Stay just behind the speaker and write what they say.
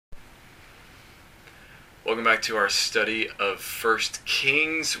Welcome back to our study of 1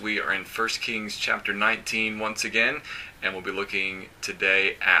 Kings. We are in 1 Kings chapter 19 once again, and we'll be looking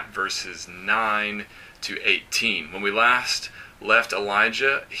today at verses 9 to 18. When we last left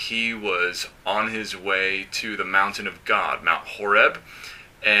Elijah, he was on his way to the mountain of God, Mount Horeb,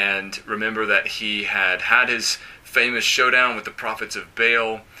 and remember that he had his famous showdown with the prophets of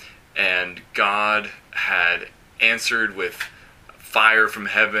Baal, and God had answered with fire from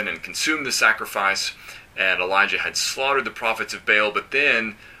heaven and consumed the sacrifice. And Elijah had slaughtered the prophets of Baal, but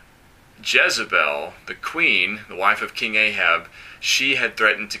then Jezebel, the queen, the wife of King Ahab, she had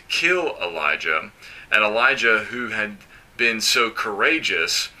threatened to kill Elijah. And Elijah, who had been so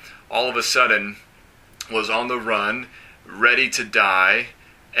courageous, all of a sudden was on the run, ready to die.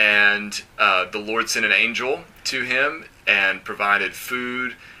 And the Lord sent an angel to him and provided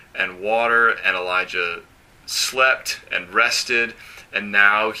food and water, and Elijah slept and rested, and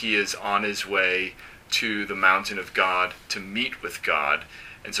now he is on his way to the mountain of God to meet with God.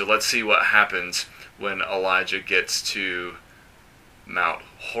 And so let's see what happens when Elijah gets to Mount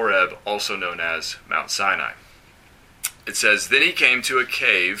Horeb, also known as Mount Sinai. It says, "Then he came to a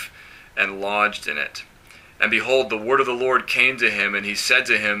cave and lodged in it. And behold, the word of the Lord came to him, and he said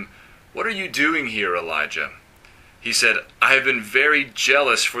to him, 'What are you doing here, Elijah?' He said, 'I have been very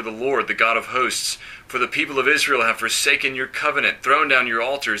jealous for the Lord, the God of hosts. For the people of Israel have forsaken your covenant, thrown down your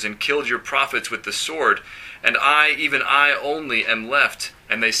altars, and killed your prophets with the sword. And I, even I only, am left,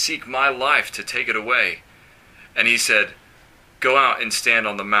 and they seek my life to take it away.' And he said, 'Go out and stand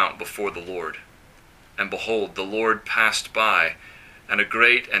on the mount before the Lord.' And behold, the Lord passed by, and a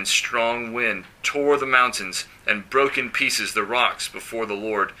great and strong wind tore the mountains, and broke in pieces the rocks before the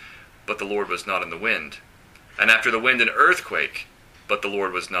Lord. But the Lord was not in the wind. And after the wind an earthquake, but the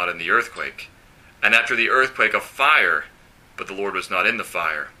Lord was not in the earthquake. And after the earthquake a fire, but the Lord was not in the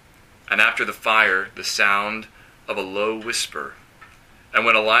fire. And after the fire the sound of a low whisper. And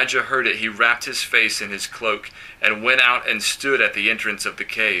when Elijah heard it, he wrapped his face in his cloak, and went out and stood at the entrance of the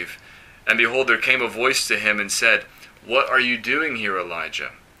cave. And behold, there came a voice to him and said, 'What are you doing here,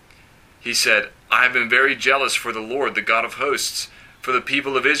 Elijah?' He said, 'I have been very jealous for the Lord, the God of hosts. For the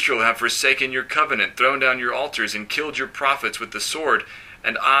people of Israel have forsaken your covenant, thrown down your altars, and killed your prophets with the sword.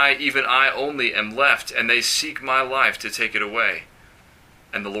 And I, even I only, am left, and they seek my life to take it away.'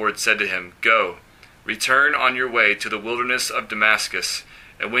 And the Lord said to him, 'Go, return on your way to the wilderness of Damascus,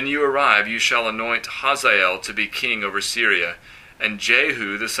 and when you arrive you shall anoint Hazael to be king over Syria, and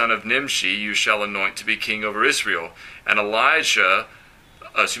Jehu the son of Nimshi you shall anoint to be king over Israel, and Elisha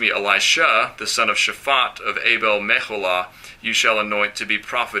the son of Shaphat of Abel Meholah you shall anoint to be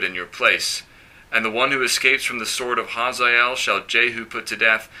prophet in your place. And the one who escapes from the sword of Hazael shall Jehu put to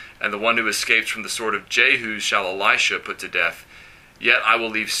death, and the one who escapes from the sword of Jehu shall Elisha put to death. Yet I will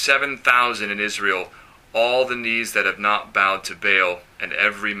leave 7,000 in Israel, all the knees that have not bowed to Baal, and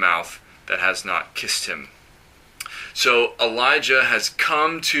every mouth that has not kissed him.'" So Elijah has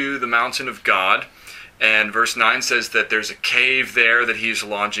come to the mountain of God, and verse 9 says that there's a cave there that he's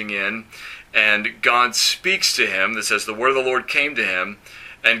lodging in, and God speaks to him. That says the word of the Lord came to him,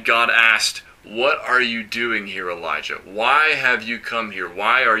 and God asked, "What are you doing here, Elijah? Why have you come here?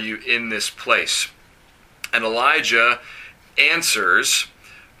 Why are you in this place?" And Elijah answers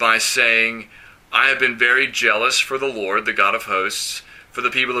by saying, "I have been very jealous for the Lord, the God of hosts. For the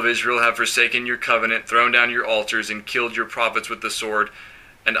people of Israel have forsaken your covenant, thrown down your altars, and killed your prophets with the sword.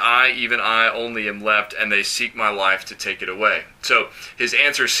 And I, even I only, am left, and they seek my life to take it away." So his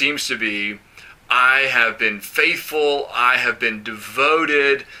answer seems to be, I have been faithful, I have been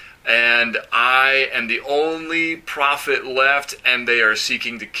devoted, and I am the only prophet left, and they are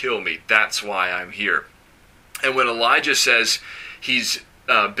seeking to kill me. That's why I'm here. And when Elijah says he's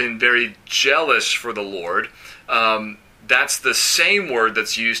been very jealous for the Lord, that's the same word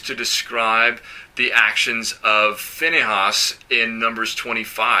that's used to describe the actions of Phinehas in Numbers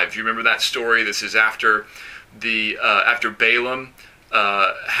 25. You remember that story? This is after Balaam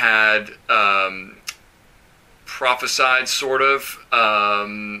had prophesied, sort of.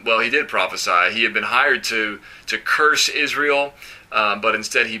 He did prophesy. He had been hired to curse Israel, but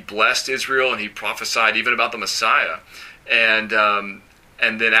instead he blessed Israel, and he prophesied even about the Messiah. And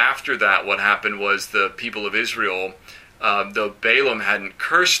then after that, what happened was the people of Israel, though Balaam hadn't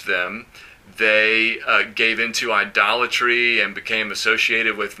cursed them, they gave into idolatry and became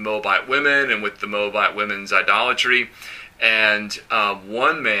associated with Moabite women and with the Moabite women's idolatry. And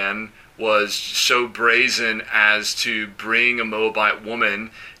one man was so brazen as to bring a Moabite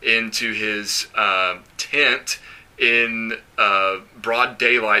woman into his tent in broad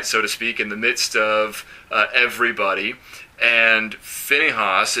daylight, so to speak, in the midst of everybody, And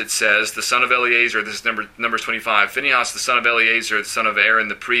Phinehas, it says, the son of Eleazar, this is Numbers 25, Phinehas, the son of Eleazar, the son of Aaron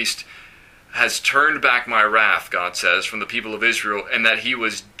the priest, has turned back my wrath, God says, from the people of Israel, and that he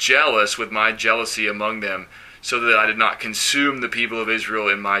was jealous with my jealousy among them, so that I did not consume the people of Israel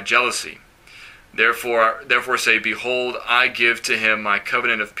in my jealousy. Therefore say, behold, I give to him my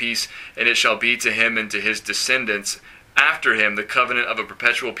covenant of peace, and it shall be to him and to his descendants after him the covenant of a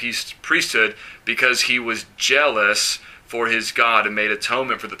perpetual priesthood, because he was jealous for his God and made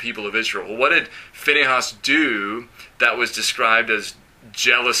atonement for the people of Israel. Well, what did Phinehas do that was described as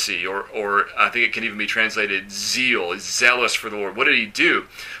jealousy, or I think it can even be translated zeal? Is zealous for the Lord. What did he do?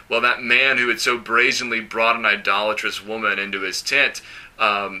 Well, that man who had so brazenly brought an idolatrous woman into his tent,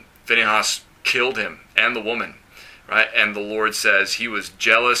 Phinehas killed him and the woman, right? And the Lord says he was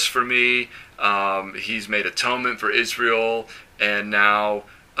jealous for me. He's made atonement for Israel, and now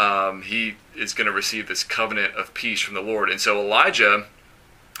he is going to receive this covenant of peace from the Lord. And so Elijah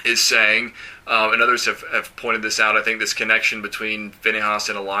is saying, and others have pointed this out, I think this connection between Phinehas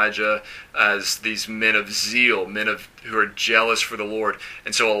and Elijah as these men of zeal, who are jealous for the Lord.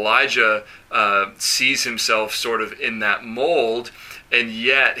 And so Elijah sees himself sort of in that mold, and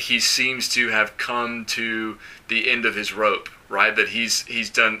yet he seems to have come to the end of his rope, right? That he's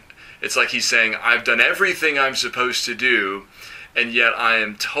done, it's like he's saying, I've done everything I'm supposed to do, and yet I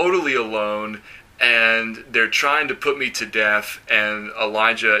am totally alone, and they're trying to put me to death, and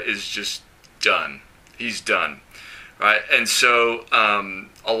Elijah is just done. He's done, right? And so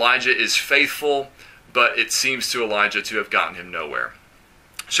Elijah is faithful, but it seems to Elijah to have gotten him nowhere.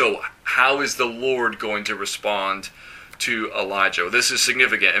 So how is the Lord going to respond to Elijah? Well, this is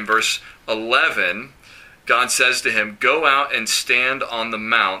significant. In verse 11, God says to him, go out and stand on the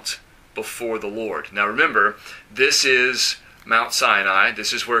mount before the Lord. Now remember, this is Mount Sinai.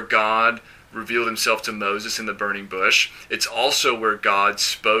 This is where God revealed himself to Moses in the burning bush. It's also where God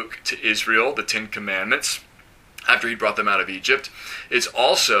spoke to Israel, the Ten Commandments, after he brought them out of Egypt. It's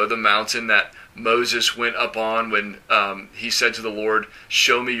also the mountain that Moses went up on when he said to the Lord,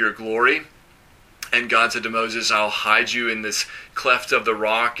 show me your glory. And God said to Moses, I'll hide you in this cleft of the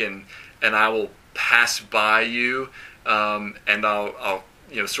rock, and I will pass by you, and I'll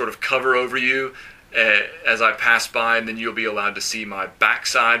sort of cover over you as I pass by, and then you'll be allowed to see my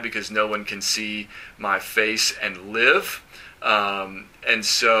backside, because no one can see my face and live. And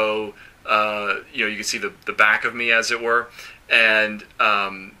so you can see the back of me, as it were. And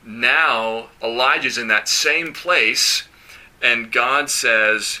now Elijah's in that same place, and God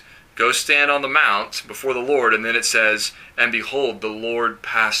says, go stand on the mount before the Lord. And then it says, and behold, the Lord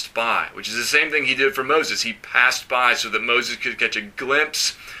passed by, which is the same thing he did for Moses. He passed by so that Moses could catch a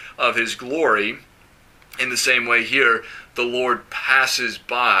glimpse of his glory. In the same way here, the Lord passes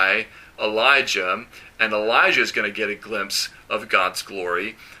by Elijah, and Elijah is going to get a glimpse of God's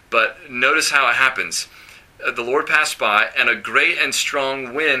glory. But notice how it happens. The Lord passed by, and a great and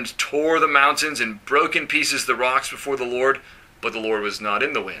strong wind tore the mountains and broke in pieces the rocks before the Lord, but the Lord was not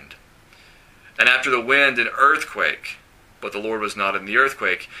in the wind. And after the wind, an earthquake, but the Lord was not in the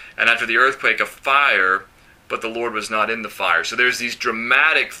earthquake. And after the earthquake, a fire, but the Lord was not in the fire. So there's these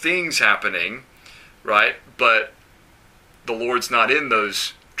dramatic things happening, right? But the Lord's not in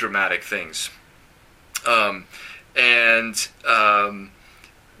those dramatic things. Then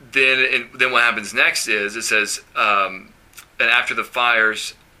what happens next is, it says, and after the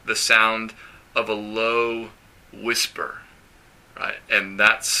fires, the sound of a low whisper. Right, and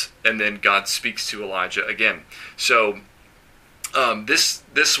then God speaks to Elijah again. So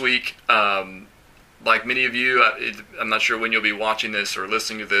this week, like many of you, I'm not sure when you'll be watching this or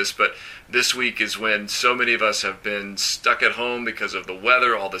listening to this, but this week is when so many of us have been stuck at home because of the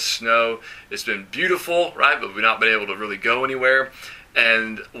weather, all the snow. It's been beautiful, right? But we've not been able to really go anywhere.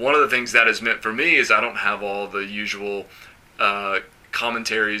 And one of the things that has meant for me is I don't have all the usual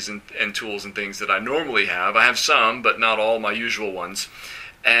commentaries and tools and things that I normally have. I have some, but not all my usual ones.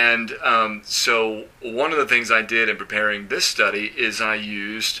 And so one of the things I did in preparing this study is I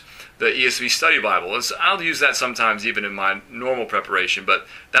used the ESV Study Bible. I'll use that sometimes even in my normal preparation, but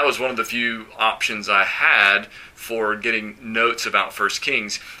that was one of the few options I had for getting notes about 1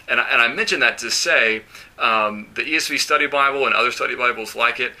 Kings. And I mentioned that to say the ESV Study Bible and other study Bibles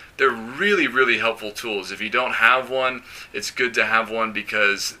like it, they're really, really helpful tools. If you don't have one, it's good to have one,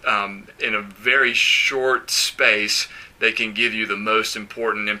 because in a very short space, they can give you the most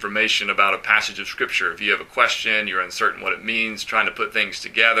important information about a passage of Scripture. If you have a question, you're uncertain what it means, trying to put things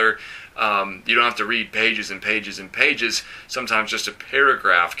together, you don't have to read pages and pages and pages. Sometimes just a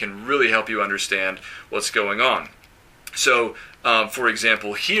paragraph can really help you understand what's going on. So, for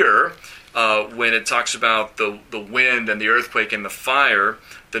example, here when it talks about the wind and the earthquake and the fire,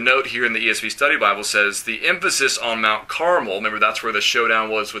 the note here in the ESV Study Bible says the emphasis on Mount Carmel, remember that's where the showdown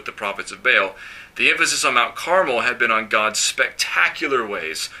was with the prophets of Baal, the emphasis on Mount Carmel had been on God's spectacular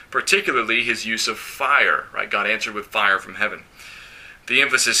ways, particularly his use of fire, right? God answered with fire from heaven. The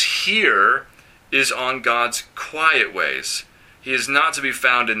emphasis here is on God's quiet ways. He is not to be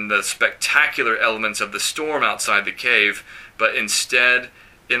found in the spectacular elements of the storm outside the cave, but instead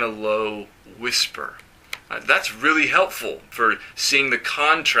in a low whisper. That's really helpful for seeing the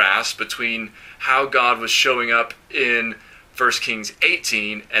contrast between how God was showing up in 1 Kings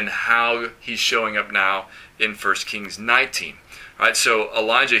 18 and how he's showing up now in 1 Kings 19. Right, so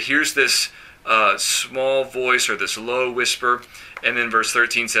Elijah hears this small voice or this low whisper, and then verse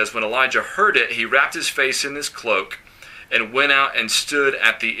 13 says, when Elijah heard it, he wrapped his face in his cloak and went out and stood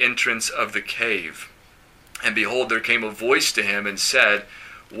at the entrance of the cave. And behold, there came a voice to him and said,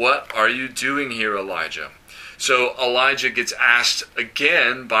 what are you doing here, Elijah? So Elijah gets asked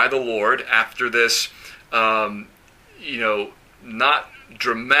again by the Lord after this, not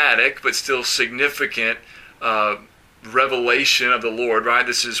dramatic, but still significant revelation of the Lord, right?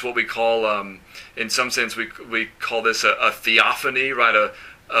 This is what we call, in some sense, we call this a theophany, right?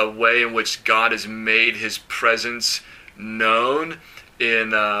 A way in which God has made his presence known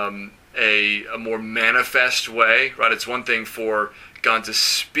in a more manifest way, right? It's one thing for God to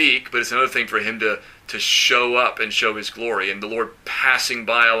speak, but it's another thing for him to show up and show his glory. And the Lord passing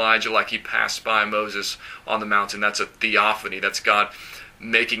by Elijah like he passed by Moses on the mountain, that's a theophany. That's God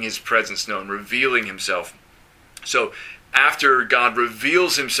making his presence known, revealing himself. So after God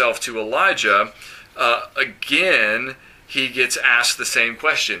reveals himself to Elijah, again, he gets asked the same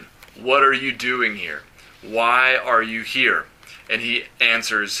question. What are you doing here? Why are you here? And he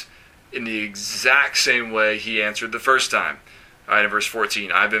answers in the exact same way he answered the first time. All right, in verse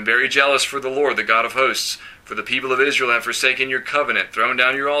 14, I've been very jealous for the Lord, the God of hosts, for the people of Israel have forsaken your covenant, thrown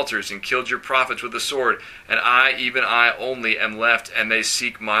down your altars, and killed your prophets with the sword. And I, even I only, am left, and they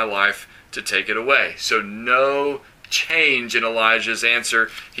seek my life to take it away. So no change in Elijah's answer.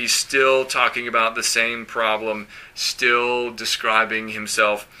 He's still talking about the same problem, still describing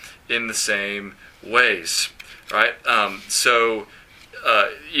himself in the same ways. Right?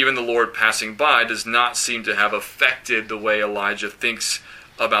 Even the Lord passing by does not seem to have affected the way Elijah thinks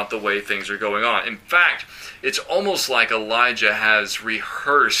about the way things are going on. In fact, it's almost like Elijah has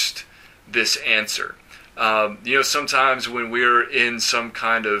rehearsed this answer. Sometimes when we're in some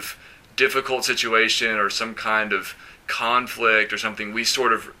kind of difficult situation or some kind of conflict or something, we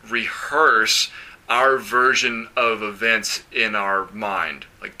sort of rehearse our version of events in our mind.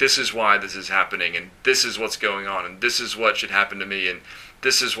 Like, this is why this is happening, and this is what's going on, and this is what should happen to me, and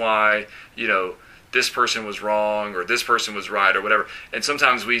this is why, this person was wrong, or this person was right, or whatever. And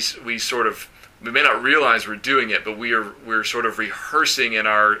sometimes we may not realize we're doing it, but we're sort of rehearsing in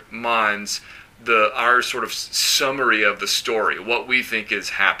our minds our sort of summary of the story, what we think is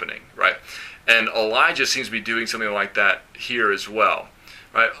happening, right? And Elijah seems to be doing something like that here as well.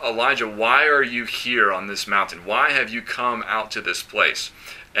 Right, Elijah, why are you here on this mountain? Why have you come out to this place?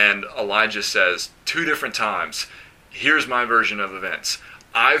 And Elijah says 2 different times, here's my version of events.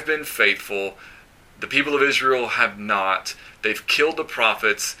 I've been faithful. The people of Israel have not. They've killed the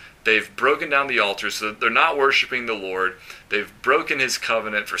prophets. They've broken down the altars. So they're not worshiping the Lord. They've broken his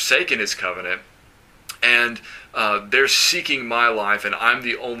covenant, forsaken his covenant. And they're seeking my life, and I'm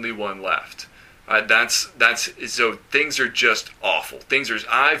the only one left. So things are just awful.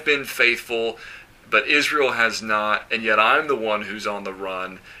 I've been faithful, but Israel has not, and yet I'm the one who's on the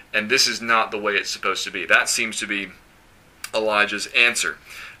run, and this is not the way it's supposed to be. That seems to be Elijah's answer.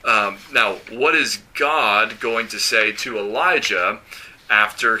 Now, what is God going to say to Elijah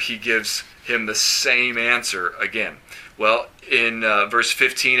after he gives him the same answer again? Well, in verse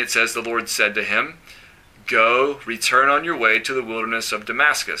 15 it says, the Lord said to him, go, return on your way to the wilderness of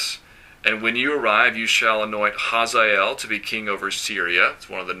Damascus. And when you arrive, you shall anoint Hazael to be king over Syria. It's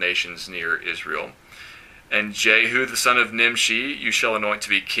one of the nations near Israel. And Jehu, the son of Nimshi, you shall anoint to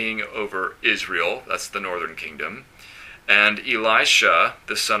be king over Israel. That's the northern kingdom. And Elisha,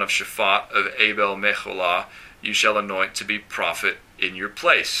 the son of Shaphat of Abel Meholah, you shall anoint to be prophet in your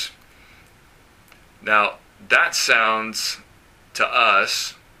place. Now, that sounds to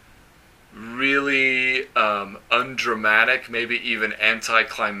us really undramatic, maybe even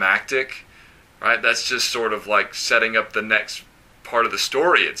anticlimactic, right? That's just sort of like setting up the next part of the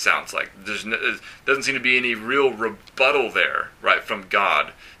story, it sounds like. There doesn't seem to be any real rebuttal there, right, from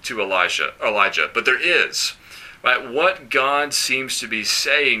God to Elijah, but there is, right? What God seems to be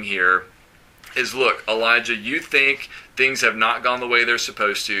saying here is, look, Elijah, you think things have not gone the way they're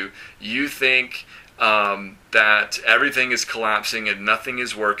supposed to. You think that everything is collapsing and nothing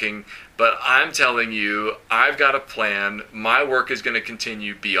is working. But I'm telling you, I've got a plan. My work is going to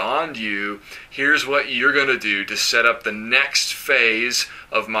continue beyond you. Here's what you're going to do to set up the next phase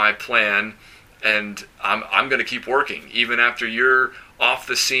of my plan. And I'm going to keep working. Even after you're off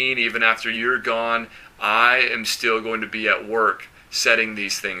the scene, even after you're gone, I am still going to be at work setting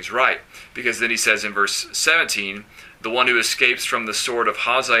these things right. Because then he says in verse 17, the one who escapes from the sword of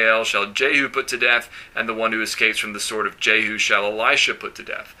Hazael shall Jehu put to death, and the one who escapes from the sword of Jehu shall Elisha put to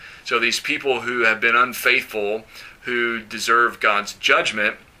death. So these people who have been unfaithful, who deserve God's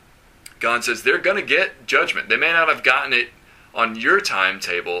judgment, God says they're going to get judgment. They may not have gotten it on your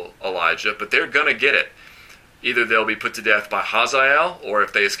timetable, Elijah, but they're going to get it. Either they'll be put to death by Hazael, or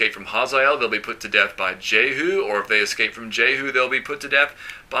if they escape from Hazael, they'll be put to death by Jehu, or if they escape from Jehu, they'll be put to death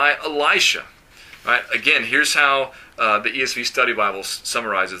by Elisha. Right? Again, here's how the ESV Study Bible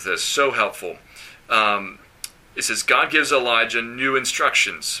summarizes this. So helpful. It says, God gives Elijah new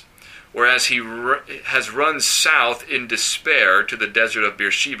instructions. Whereas he has run south in despair to the desert of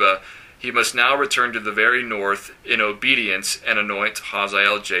Beersheba, he must now return to the very north in obedience and anoint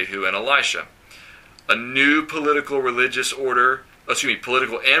Hazael, Jehu, and Elisha. A new political and religious order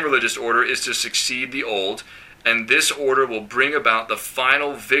is to succeed the old, and this order will bring about the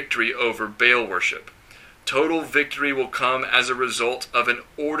final victory over Baal worship. Total victory will come as a result of an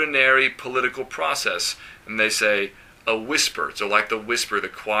ordinary political process. And they say, a whisper. So like the whisper, the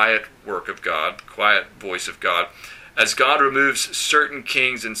quiet work of God, the quiet voice of God. As God removes certain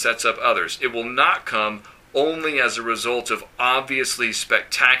kings and sets up others, it will not come only as a result of obviously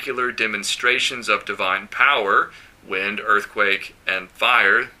spectacular demonstrations of divine power, wind, earthquake, and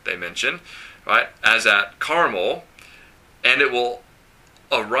fire, they mention, right, as at Carmel, and it will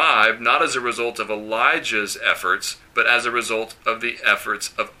arrive not as a result of Elijah's efforts, but as a result of the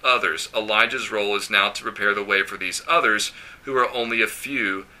efforts of others. Elijah's role is now to prepare the way for these others, who are only a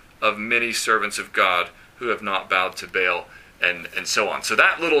few of many servants of God who have not bowed to Baal, and so on. So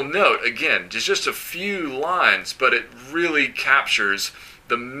that little note, again, just a few lines, but it really captures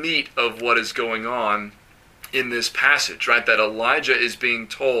the meat of what is going on in this passage, right? That Elijah is being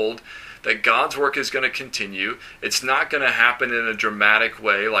told that God's work is going to continue. It's not going to happen in a dramatic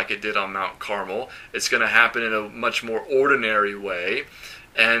way like it did on Mount Carmel. It's going to happen in a much more ordinary way,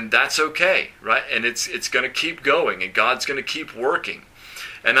 and that's okay, right? And it's going to keep going, and God's going to keep working.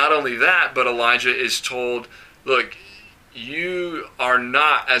 And not only that, but Elijah is told, look, you are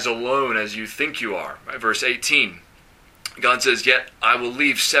not as alone as you think you are. Right? Verse 18, God says, yet I will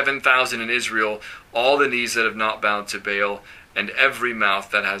leave 7,000 in Israel, all the knees that have not bowed to Baal, and every mouth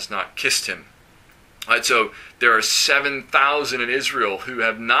that has not kissed him. Right, so there are 7,000 in Israel who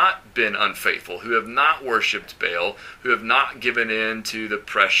have not been unfaithful, who have not worshipped Baal, who have not given in to the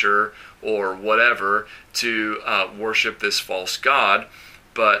pressure or whatever to worship this false god,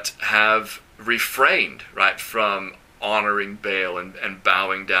 but have refrained, right, from honoring Baal and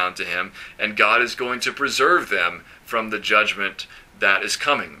bowing down to him. And God is going to preserve them from the judgment that is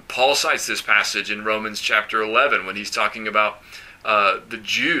coming. Paul cites this passage in Romans chapter 11 when he's talking about the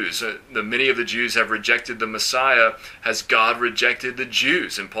Jews. Many of the Jews have rejected the Messiah. Has God rejected the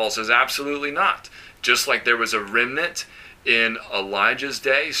Jews? And Paul says, absolutely not. Just like there was a remnant in Elijah's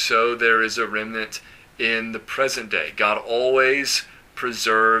day, so there is a remnant in the present day. God always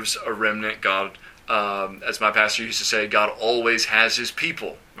preserves a remnant. God, as my pastor used to say, God always has his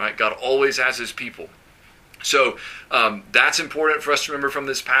people. Right? God always has his people. So that's important for us to remember from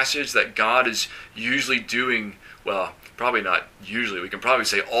this passage, that God is usually doing, well, probably not usually, we can probably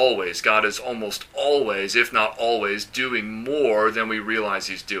say always, God is almost always, if not always, doing more than we realize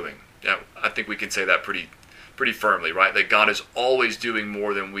he's doing. Yeah, I think we can say that pretty firmly, right? That God is always doing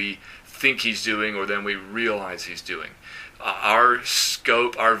more than we think he's doing or than we realize he's doing. Our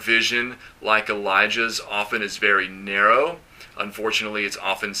scope, our vision, like Elijah's, often is very narrow. Unfortunately, it's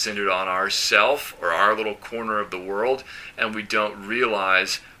often centered on ourself or our little corner of the world, and we don't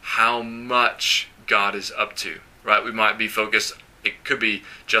realize how much God is up to, right? We might be focused, it could be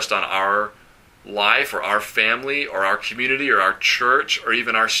just on our life or our family or our community or our church or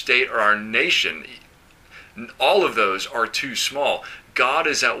even our state or our nation. All of those are too small. God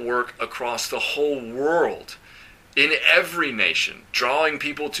is at work across the whole world, in every nation, drawing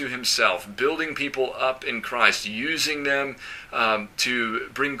people to himself, building people up in Christ, using them to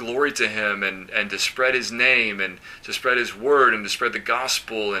bring glory to him and to spread his name and to spread his word and to spread the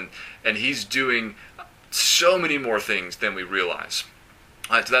gospel. And he's doing so many more things than we realize.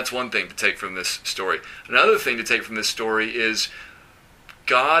 So that's one thing to take from this story. Another thing to take from this story is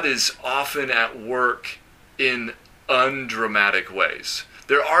God is often at work in undramatic ways.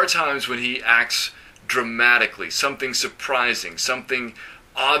 There are times when he acts dramatically, something surprising, something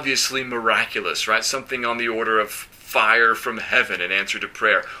obviously miraculous, right? Something on the order of fire from heaven in answer to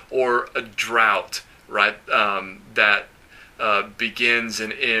prayer, or a drought, right? That begins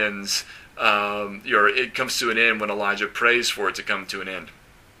and ends, or it comes to an end when Elijah prays for it to come to an end.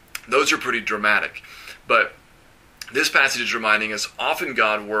 Those are pretty dramatic. But this passage is reminding us often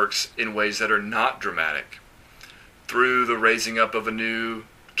God works in ways that are not dramatic. Through the raising up of a new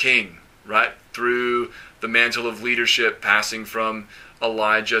king, right? Through the mantle of leadership passing from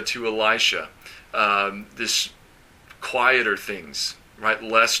Elijah to Elisha. This quieter things, right?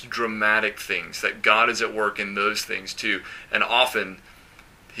 Less dramatic things, that God is at work in those things too. And often,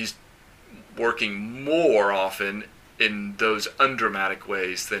 he's working more often in those undramatic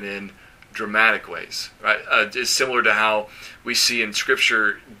ways than in dramatic ways, right? It's similar to how we see in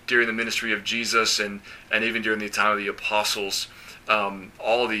Scripture during the ministry of Jesus and even during the time of the apostles,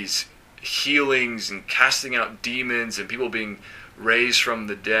 all these healings and casting out demons and people being raised from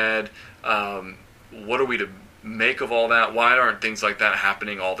the dead. What are we to make of all that? Why aren't things like that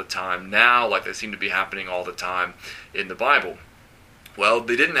happening all the time now, like they seem to be happening all the time in the Bible? Well,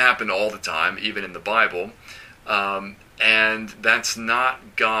 they didn't happen all the time, even in the Bible, and that's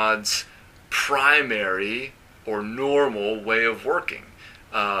not God's primary or normal way of working.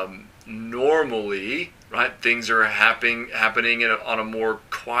 Normally, right, things are happening on a more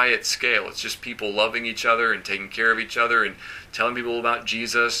quiet scale. It's just people loving each other and taking care of each other and telling people about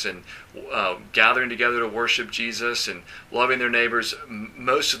Jesus and gathering together to worship Jesus and loving their neighbors.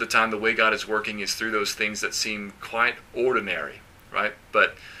 Most of the time, the way God is working is through those things that seem quite ordinary, right,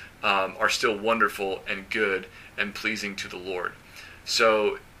 but are still wonderful and good and pleasing to the Lord.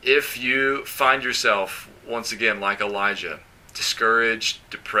 So if you find yourself, once again, like Elijah, discouraged,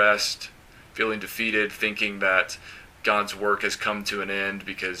 depressed, feeling defeated, thinking that God's work has come to an end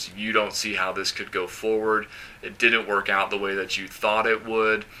because you don't see how this could go forward, it didn't work out the way that you thought it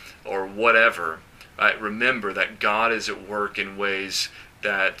would, or whatever, right? Remember that God is at work in ways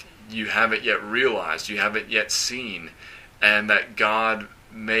that you haven't yet realized, you haven't yet seen, and that God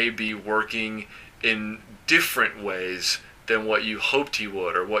may be working in different ways than what you hoped he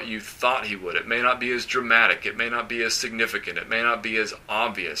would or what you thought he would. It may not be as dramatic, it may not be as significant, it may not be as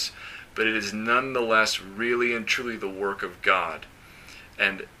obvious, but it is nonetheless really and truly the work of God.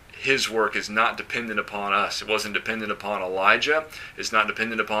 And his work is not dependent upon us. It wasn't dependent upon Elijah. It's not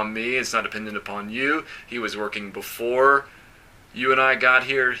dependent upon me. It's not dependent upon you. He was working before you and I got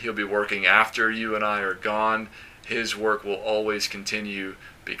here. He'll be working after you and I are gone. His work will always continue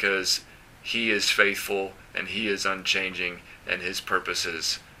because he is faithful and he is unchanging and his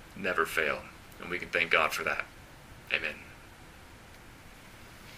purposes never fail. And we can thank God for that. Amen.